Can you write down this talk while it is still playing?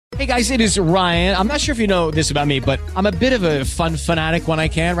Hey guys, it is Ryan. I'm not sure if you know this about me, but I'm a bit of a fun fanatic when I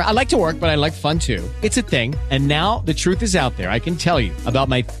can. I like to work, but I like fun too. It's a thing. And now the truth is out there. I can tell you about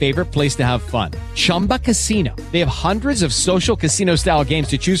my favorite place to have fun. Chumba Casino. They have hundreds of social casino style games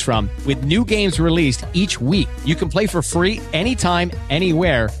to choose from with new games released each week. You can play for free anytime,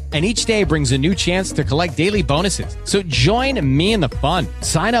 anywhere. And each day brings a new chance to collect daily bonuses. So join me in the fun.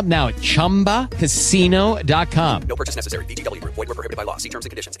 Sign up now at ChumbaCasino.com. No purchase necessary. VGW Group. Void where prohibited by law. See terms and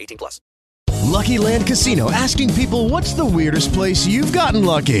conditions. 18+. Lucky Land Casino, asking people, what's the weirdest place you've gotten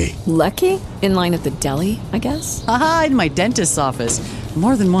lucky? Lucky? In line at the deli, I guess? Aha, in my dentist's office.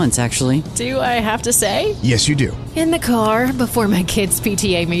 More than once, actually. Do I have to say? Yes, you do. In the car before my kids'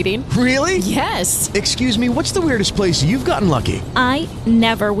 PTA meeting. Really? Yes. Excuse me, what's the weirdest place you've gotten lucky? I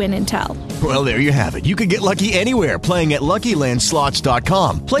never win and tell. Well, there you have it. You can get lucky anywhere, playing at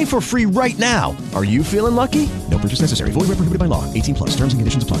LuckyLandSlots.com. Play for free right now. Are you feeling lucky? No purchase necessary. Void where prohibited by law. 18+. Terms and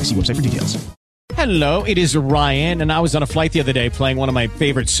conditions apply. See website for details. Hello, it is Ryan, and I was on a flight the other day playing one of my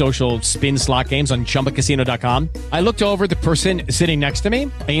favorite social spin slot games on ChumbaCasino.com. I looked over at the person sitting next to me,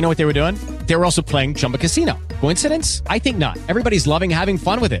 and you know what they were doing? They were also playing Chumba Casino. Coincidence? I think not. Everybody's loving having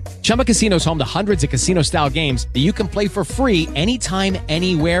fun with it. Chumba Casino is home to hundreds of casino-style games that you can play for free anytime,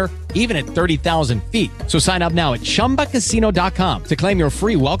 anywhere, even at 30,000 feet. So sign up now at ChumbaCasino.com to claim your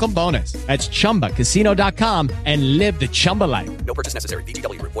free welcome bonus. That's ChumbaCasino.com and live the Chumba life. No purchase necessary.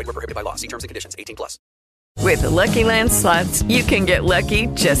 VGW Group. Void where prohibited by law. See terms and conditions. 18+. With the Lucky Land Slots, you can get lucky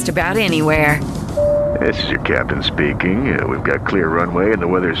just about anywhere. This is your captain speaking. We've got clear runway and the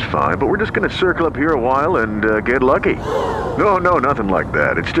weather's fine, but we're just going to circle up here a while and get lucky. No, nothing like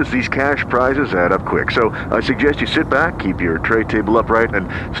that. It's just these cash prizes add up quick. So I suggest you sit back, keep your tray table upright, and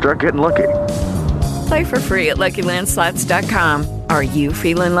start getting lucky. Play for free at LuckyLandSlots.com. Are you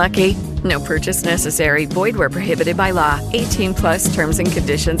feeling lucky? No purchase necessary. Void where prohibited by law. 18+ terms and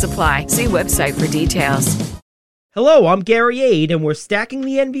conditions apply. See website for details. Hello, I'm Gary Ade, and we're stacking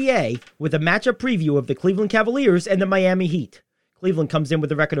the NBA with a matchup preview of the Cleveland Cavaliers and the Miami Heat. Cleveland comes in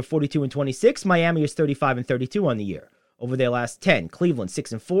with a record of 42-26. Miami is 35-32 on the year. Over their last 10, Cleveland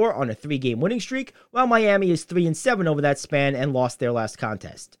 6-4 on a 3-game winning streak, while Miami is 3-7 over that span and lost their last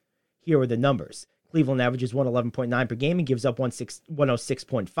contest. Here are the numbers. Cleveland averages 111.9 per game and gives up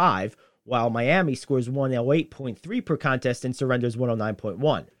 106.5, while Miami scores 108.3 per contest and surrenders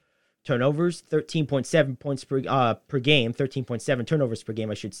 109.1. Turnovers, 13.7 points per game, 13.7 turnovers per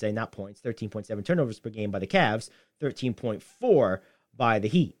game, I should say, not points, 13.7 turnovers per game by the Cavs, 13.4 by the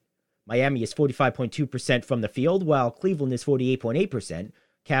Heat. Miami is 45.2% from the field, while Cleveland is 48.8%.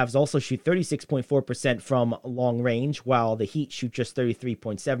 Cavs also shoot 36.4% from long range, while the Heat shoot just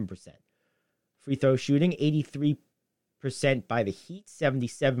 33.7%. Free throw shooting, 83% by the Heat,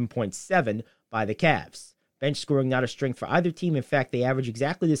 77.7% by the Cavs. Bench scoring not a strength for either team. In fact, they average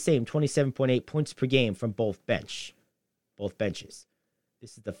exactly the same, 27.8 points per game from both benches.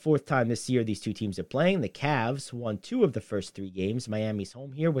 This is the fourth time this year these two teams are playing. The Cavs won 2 of the first 3 games. Miami's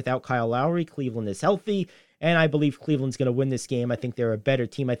home here without Kyle Lowry. Cleveland is healthy, and I believe Cleveland's going to win this game. I think they're a better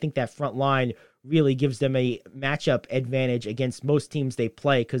team. I think that front line really gives them a matchup advantage against most teams they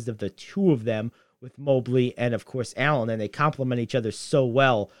play because of the 2 of them with Mobley and, of course, Allen, and they complement each other so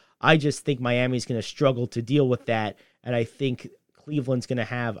well. I just think Miami's going to struggle to deal with that, and I think Cleveland's going to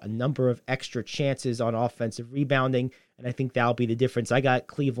have a number of extra chances on offensive rebounding, and I think that'll be the difference. I got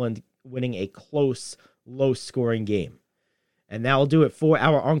Cleveland winning a close, low-scoring game. And that'll do it for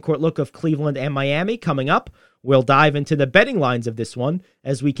our on-court look of Cleveland and Miami. Coming up, we'll dive into the betting lines of this one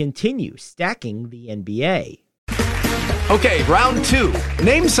as we continue stacking the NBA. Okay, round 2.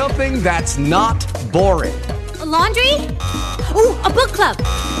 Name something that's not boring. A laundry? Ooh, a book club.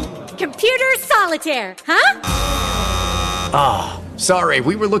 Computer solitaire, huh? Ah, sorry,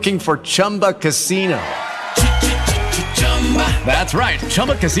 we were looking for Chumba Casino. That's right,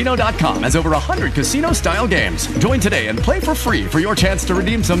 ChumbaCasino.com has over 100 casino-style games. Join today and play for free for your chance to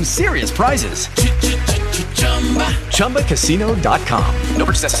redeem some serious prizes. ChumbaCasino.com. No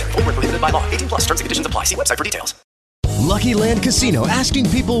purchase necessary. Void where prohibited by law. 18+ terms and conditions apply. See website for details. Lucky Land Casino,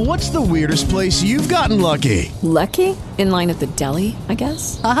 asking people, what's the weirdest place you've gotten lucky? Lucky? In line at the deli, I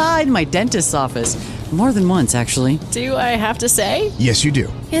guess? Aha, in my dentist's office. More than once, actually. Do I have to say? Yes, you do.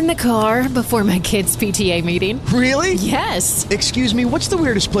 In the car before my kids' PTA meeting. Really? Yes. Excuse me, what's the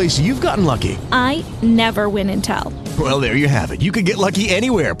weirdest place you've gotten lucky? I never win and tell. Well, there you have it. You can get lucky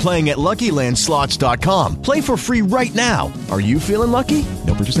anywhere, playing at LuckyLandSlots.com. Play for free right now. Are you feeling lucky?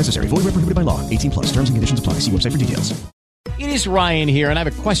 No purchase necessary. Void where prohibited by law. 18+. Terms and conditions apply. See website for details. It is Ryan here, and I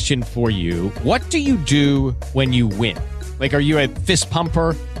have a question for you. What do you do when you win? Like, are you a fist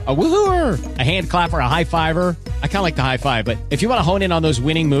pumper? A woohooer, a hand clapper, a high fiver. I kind of like the high five, but if you want to hone in on those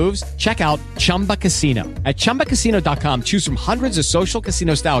winning moves, check out Chumba Casino. At ChumbaCasino.com, choose from hundreds of social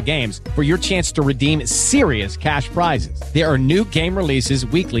casino style games for your chance to redeem serious cash prizes. There are new game releases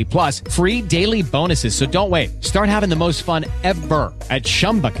weekly, plus free daily bonuses. So don't wait. Start having the most fun ever at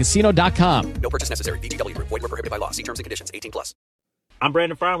ChumbaCasino.com. No purchase necessary. VGW Group. Void where prohibited by law. See terms and conditions. 18+. I'm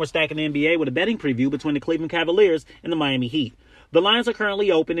Brandon Fry. We're stacking the NBA with a betting preview between the Cleveland Cavaliers and the Miami Heat. The lines are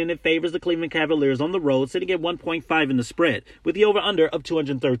currently open, and it favors the Cleveland Cavaliers on the road, sitting at 1.5 in the spread, with the over-under of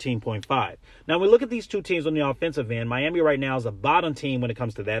 213.5. Now, when we look at these two teams on the offensive end, Miami right now is a bottom team when it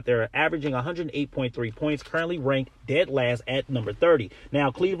comes to that. They're averaging 108.3 points, currently ranked dead last at number 30.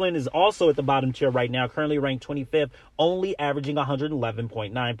 Now, Cleveland is also at the bottom tier right now, currently ranked 25th, only averaging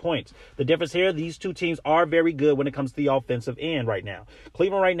 111.9 points. The difference here, these two teams are very good when it comes to the offensive end right now.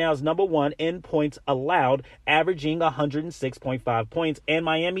 Cleveland right now is number one in points allowed, averaging 106.5 points, and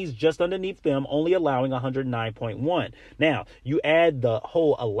Miami's just underneath them, only allowing 109.1. Now, you add the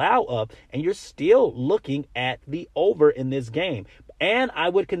whole allow up, and you're still looking at the over in this game. And I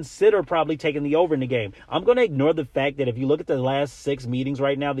would consider probably taking the over in the game. I'm going to ignore the fact that if you look at the last 6 meetings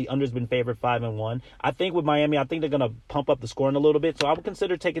right now, the under's been favored 5-1. I think with Miami, I think they're going to pump up the scoring a little bit. So I would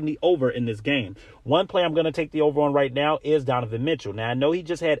consider taking the over in this game. One play I'm going to take the over on right now is Donovan Mitchell. Now, I know he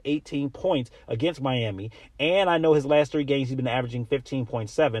just had 18 points against Miami, and I know his last 3 games he's been averaging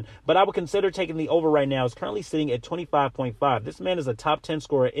 15.7. But I would consider taking the over right now. It's currently sitting at 25.5. This man is a top 10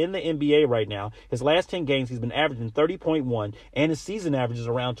 scorer in the NBA right now. His last 10 games, he's been averaging 30.1, and his season average is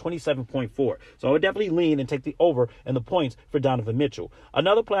around 27.4. So I would definitely lean and take the over and the points for Donovan Mitchell.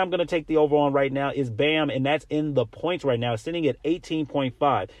 Another play I'm going to take the over on right now is Bam, and that's in the points right now, sitting at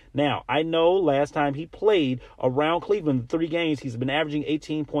 18.5. Now, I know last time he played around Cleveland, 3 games, he's been averaging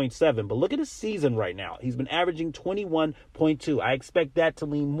 18.7. But look at his season right now. He's been averaging 21.2. I expect that to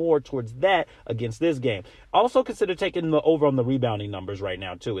lean more towards that against this game. Also consider taking the over on the rebounding numbers right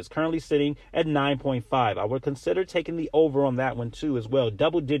now, too. It's currently sitting at 9.5. I would consider taking the over on that one, too, as well.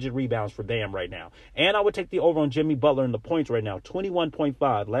 Double-digit rebounds for Bam right now. And I would take the over on Jimmy Butler in the points right now,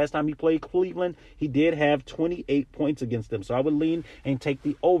 21.5. Last time he played Cleveland, he did have 28 points against them. So I would lean and take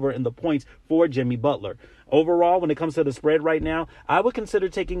the over in the points for Jimmy Butler. Overall, when it comes to the spread right now, I would consider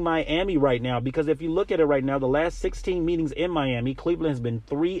taking Miami right now, because if you look at it right now, the last 16 meetings in Miami, Cleveland has been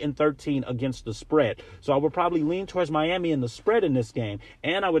 3-13 against the spread. So I would probably lean towards Miami in the spread in this game,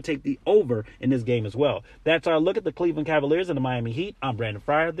 and I would take the over in this game as well. That's our look at the Cleveland Cavaliers and the Miami Heat. I'm Brandon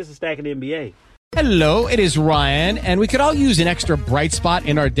Fryer. This is Stacking the NBA. Hello, it is Ryan, and we could all use an extra bright spot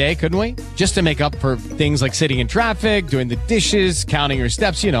in our day, couldn't we? Just to make up for things like sitting in traffic, doing the dishes, counting your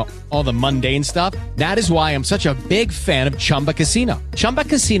steps, you know, all the mundane stuff. That is why I'm such a big fan of Chumba Casino. Chumba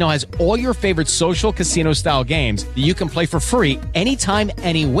Casino has all your favorite social casino-style games that you can play for free anytime,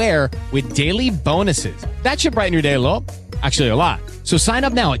 anywhere with daily bonuses. That should brighten your day a little. Actually, a lot. So sign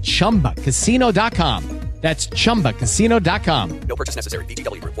up now at ChumbaCasino.com. That's ChumbaCasino.com. No purchase necessary.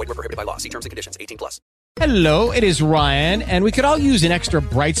 VGW Group. Void where prohibited by law. See terms and conditions. 18+. Hello, it is Ryan, and we could all use an extra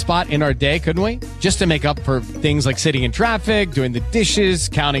bright spot in our day, couldn't we? Just to make up for things like sitting in traffic, doing the dishes,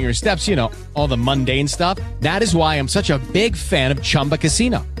 counting your steps, you know, all the mundane stuff. That is why I'm such a big fan of Chumba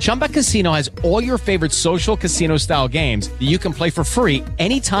Casino. Chumba Casino has all your favorite social casino-style games that you can play for free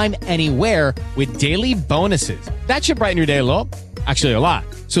anytime, anywhere with daily bonuses. That should brighten your day a little. Actually, a lot.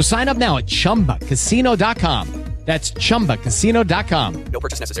 So sign up now at ChumbaCasino.com. That's ChumbaCasino.com. No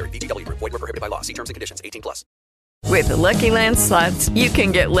purchase necessary. VGW Group. Void where prohibited by law. See terms and conditions. 18+. With the Lucky Land Slots, you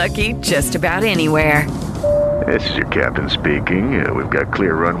can get lucky just about anywhere. This is your captain speaking. We've got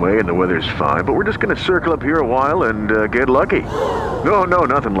clear runway and the weather's fine, but we're just going to circle up here a while and get lucky. No,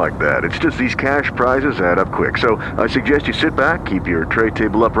 nothing like that. It's just these cash prizes add up quick. So I suggest you sit back, keep your tray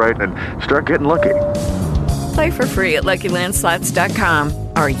table upright, and start getting lucky. Play for free at LuckyLandSlots.com.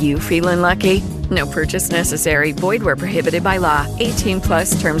 Are you feeling lucky? No purchase necessary. Void where prohibited by law.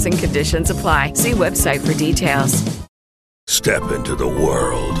 18+ terms and conditions apply. See website for details. Step into the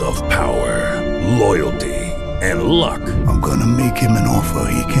world of power, loyalty, and luck. I'm gonna make him an offer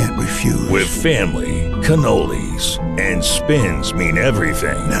he can't refuse. With family, cannolis, and spins mean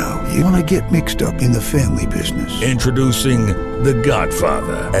everything. Now, you wanna get mixed up in the family business. Introducing The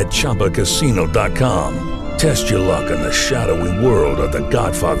Godfather at ChumbaCasino.com. Test your luck in the shadowy world of The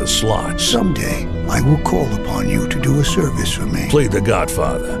Godfather slot. Someday, I will call upon you to do a service for me. Play The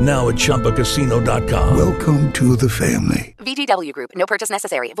Godfather, now at ChumbaCasino.com. Welcome to the family. VGW Group. No purchase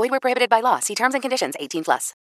necessary. Void where prohibited by law. See terms and conditions. 18+.